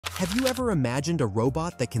Have you ever imagined a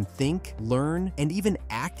robot that can think, learn, and even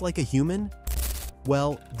act like a human?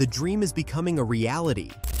 Well, the dream is becoming a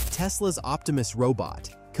reality. Tesla's Optimus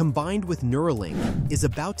robot, combined with Neuralink, is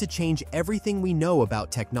about to change everything we know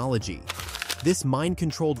about technology. This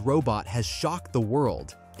mind-controlled robot has shocked the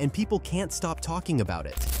world, and people can't stop talking about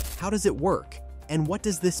it. How does it work? And what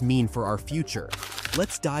does this mean for our future?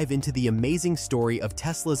 Let's dive into the amazing story of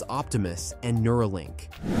Tesla's Optimus and Neuralink.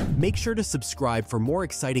 Make sure to subscribe for more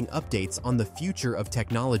exciting updates on the future of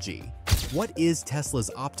technology. What is Tesla's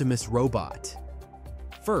Optimus robot?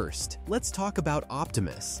 First, let's talk about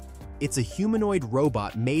Optimus. It's a humanoid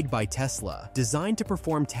robot made by Tesla, designed to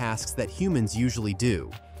perform tasks that humans usually do.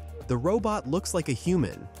 The robot looks like a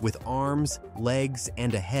human, with arms, legs,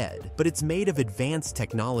 and a head, but it's made of advanced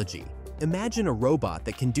technology. Imagine a robot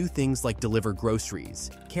that can do things like deliver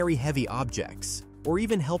groceries, carry heavy objects, or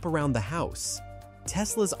even help around the house.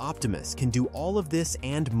 Tesla's Optimus can do all of this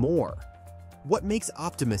and more. What makes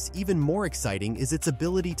Optimus even more exciting is its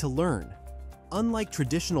ability to learn. Unlike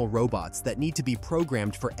traditional robots that need to be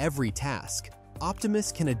programmed for every task,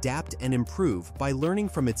 Optimus can adapt and improve by learning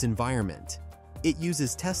from its environment. It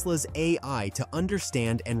uses Tesla's AI to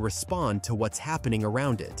understand and respond to what's happening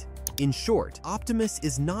around it. In short, Optimus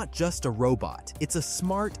is not just a robot, it's a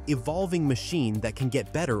smart, evolving machine that can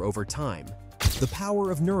get better over time. The power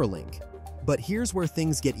of Neuralink. But here's where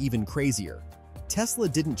things get even crazier. Tesla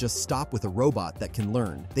didn't just stop with a robot that can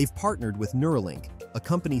learn. They've partnered with Neuralink, a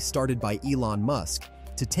company started by Elon Musk,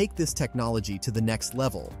 to take this technology to the next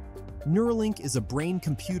level. Neuralink is a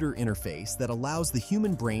brain-computer interface that allows the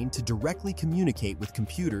human brain to directly communicate with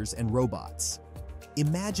computers and robots.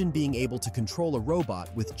 Imagine being able to control a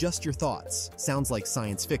robot with just your thoughts. Sounds like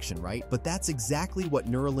science fiction, right? But that's exactly what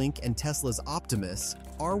Neuralink and Tesla's Optimus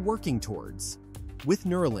are working towards. With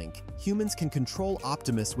Neuralink, humans can control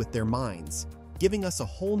Optimus with their minds, giving us a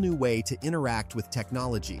whole new way to interact with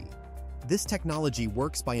technology. This technology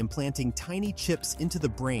works by implanting tiny chips into the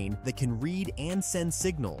brain that can read and send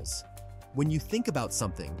signals. When you think about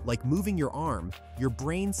something, like moving your arm, your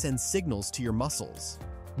brain sends signals to your muscles.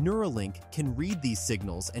 Neuralink can read these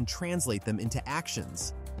signals and translate them into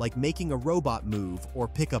actions, like making a robot move or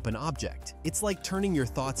pick up an object. It's like turning your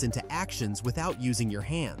thoughts into actions without using your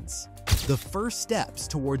hands. The first steps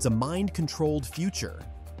towards a mind-controlled future.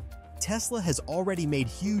 Tesla has already made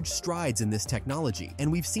huge strides in this technology, and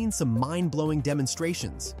we've seen some mind-blowing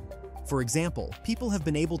demonstrations. For example, people have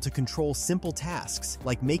been able to control simple tasks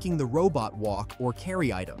like making the robot walk or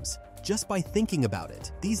carry items, just by thinking about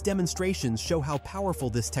it. These demonstrations show how powerful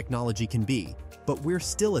this technology can be, but we're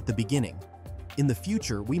still at the beginning. In the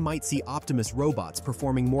future, we might see Optimus robots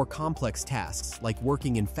performing more complex tasks like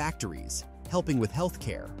working in factories, helping with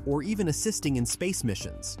healthcare, or even assisting in space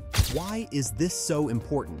missions. Why is this so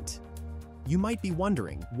important? You might be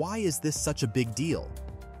wondering, why is this such a big deal?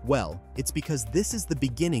 Well, it's because this is the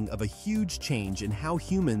beginning of a huge change in how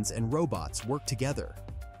humans and robots work together.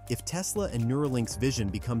 If Tesla and Neuralink's vision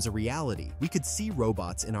becomes a reality, we could see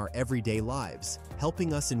robots in our everyday lives,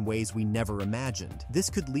 helping us in ways we never imagined. This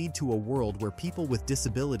could lead to a world where people with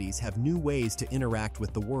disabilities have new ways to interact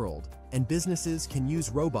with the world, and businesses can use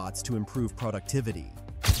robots to improve productivity.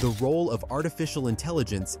 The role of artificial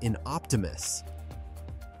intelligence in Optimus.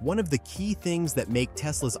 One of the key things that make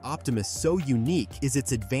Tesla's Optimus so unique is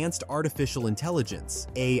its advanced artificial intelligence,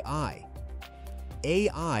 AI.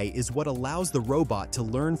 AI is what allows the robot to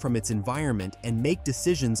learn from its environment and make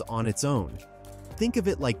decisions on its own. Think of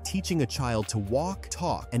it like teaching a child to walk,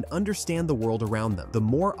 talk, and understand the world around them. The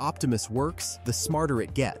more Optimus works, the smarter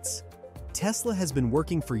it gets. Tesla has been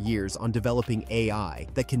working for years on developing AI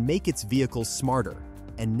that can make its vehicles smarter,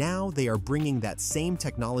 and now they are bringing that same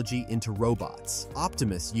technology into robots.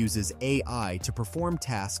 Optimus uses AI to perform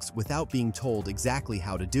tasks without being told exactly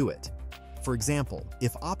how to do it. For example,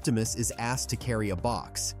 if Optimus is asked to carry a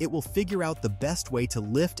box, it will figure out the best way to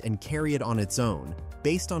lift and carry it on its own,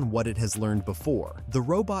 based on what it has learned before. The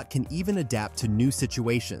robot can even adapt to new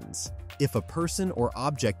situations. If a person or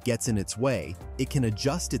object gets in its way, it can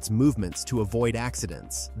adjust its movements to avoid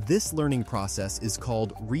accidents. This learning process is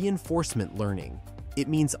called reinforcement learning. It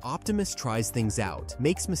means Optimus tries things out,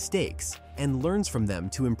 makes mistakes, and learns from them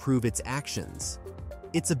to improve its actions.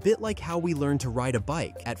 It's a bit like how we learn to ride a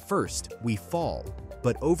bike. At first, we fall,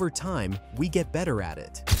 but over time, we get better at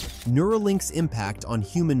it. Neuralink's impact on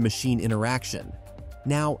human-machine interaction.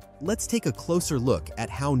 Now, let's take a closer look at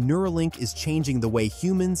how Neuralink is changing the way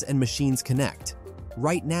humans and machines connect.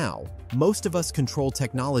 Right now, most of us control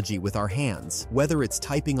technology with our hands, whether it's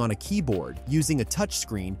typing on a keyboard, using a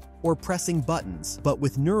touchscreen, or pressing buttons. But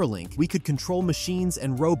with Neuralink, we could control machines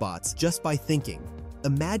and robots just by thinking.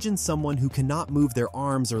 Imagine someone who cannot move their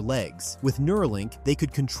arms or legs. With Neuralink, they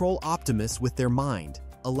could control Optimus with their mind,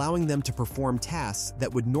 allowing them to perform tasks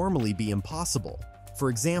that would normally be impossible. For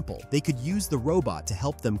example, they could use the robot to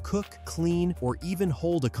help them cook, clean, or even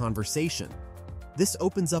hold a conversation. This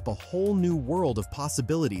opens up a whole new world of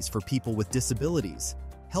possibilities for people with disabilities,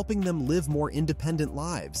 helping them live more independent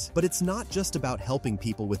lives. But it's not just about helping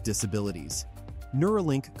people with disabilities.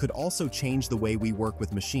 Neuralink could also change the way we work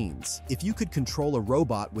with machines. If you could control a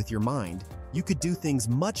robot with your mind, you could do things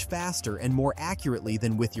much faster and more accurately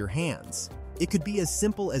than with your hands. It could be as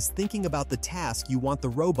simple as thinking about the task you want the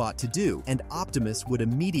robot to do, and Optimus would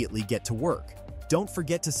immediately get to work. Don't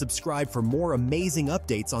forget to subscribe for more amazing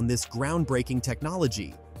updates on this groundbreaking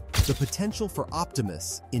technology. The potential for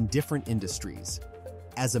Optimus in different industries.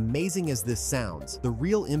 As amazing as this sounds, the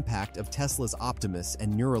real impact of Tesla's Optimus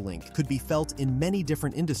and Neuralink could be felt in many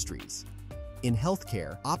different industries. In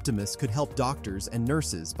healthcare, Optimus could help doctors and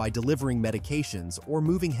nurses by delivering medications or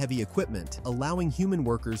moving heavy equipment, allowing human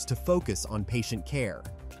workers to focus on patient care.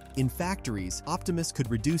 In factories, Optimus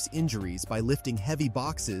could reduce injuries by lifting heavy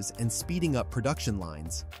boxes and speeding up production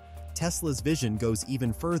lines. Tesla's vision goes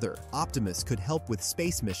even further. Optimus could help with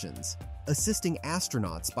space missions, assisting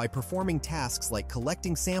astronauts by performing tasks like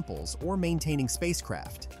collecting samples or maintaining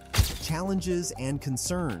spacecraft. Challenges and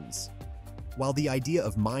concerns. While the idea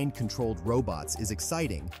of mind-controlled robots is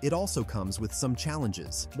exciting, it also comes with some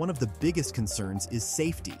challenges. One of the biggest concerns is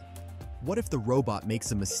safety. What if the robot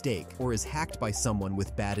makes a mistake or is hacked by someone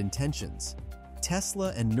with bad intentions?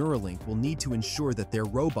 Tesla and Neuralink will need to ensure that their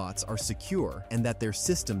robots are secure and that their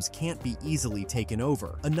systems can't be easily taken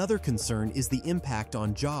over. Another concern is the impact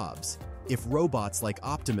on jobs. If robots like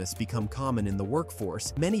Optimus become common in the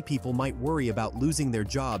workforce, many people might worry about losing their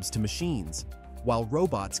jobs to machines. While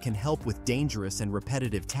robots can help with dangerous and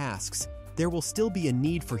repetitive tasks, there will still be a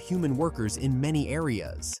need for human workers in many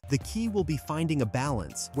areas. The key will be finding a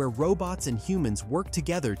balance where robots and humans work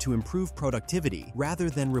together to improve productivity rather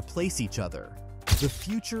than replace each other. The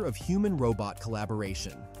future of human-robot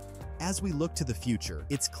collaboration. As we look to the future,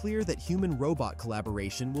 it's clear that human-robot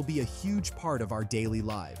collaboration will be a huge part of our daily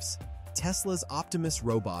lives. Tesla's Optimus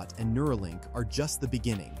robot and Neuralink are just the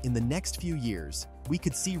beginning. In the next few years, we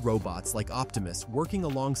could see robots like Optimus working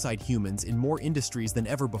alongside humans in more industries than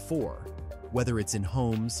ever before. Whether it's in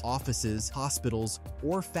homes, offices, hospitals,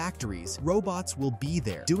 or factories, robots will be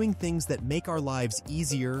there, doing things that make our lives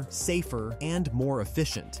easier, safer, and more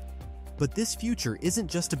efficient. But this future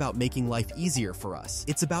isn't just about making life easier for us.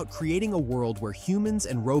 It's about creating a world where humans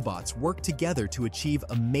and robots work together to achieve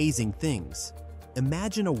amazing things.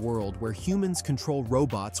 Imagine a world where humans control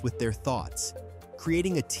robots with their thoughts,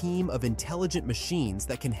 creating a team of intelligent machines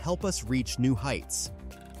that can help us reach new heights.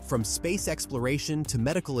 From space exploration to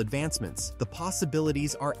medical advancements, the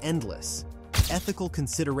possibilities are endless. Ethical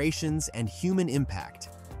considerations and human impact.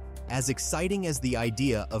 As exciting as the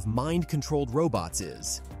idea of mind-controlled robots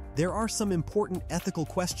is, there are some important ethical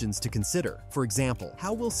questions to consider. For example,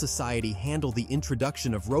 how will society handle the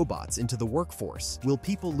introduction of robots into the workforce? Will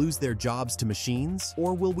people lose their jobs to machines,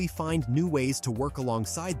 or will we find new ways to work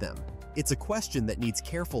alongside them? It's a question that needs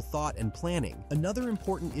careful thought and planning. Another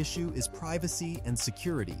important issue is privacy and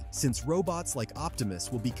security. Since robots like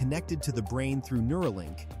Optimus will be connected to the brain through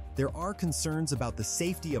Neuralink, there are concerns about the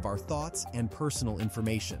safety of our thoughts and personal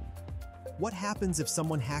information. What happens if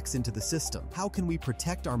someone hacks into the system? How can we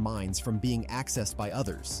protect our minds from being accessed by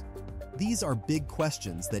others? These are big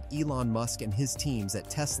questions that Elon Musk and his teams at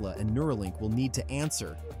Tesla and Neuralink will need to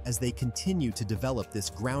answer as they continue to develop this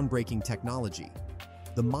groundbreaking technology.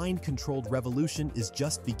 The mind-controlled revolution is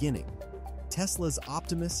just beginning. Tesla's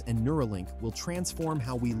Optimus and Neuralink will transform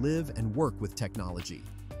how we live and work with technology.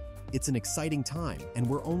 It's an exciting time, and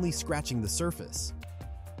we're only scratching the surface.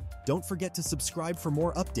 Don't forget to subscribe for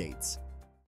more updates.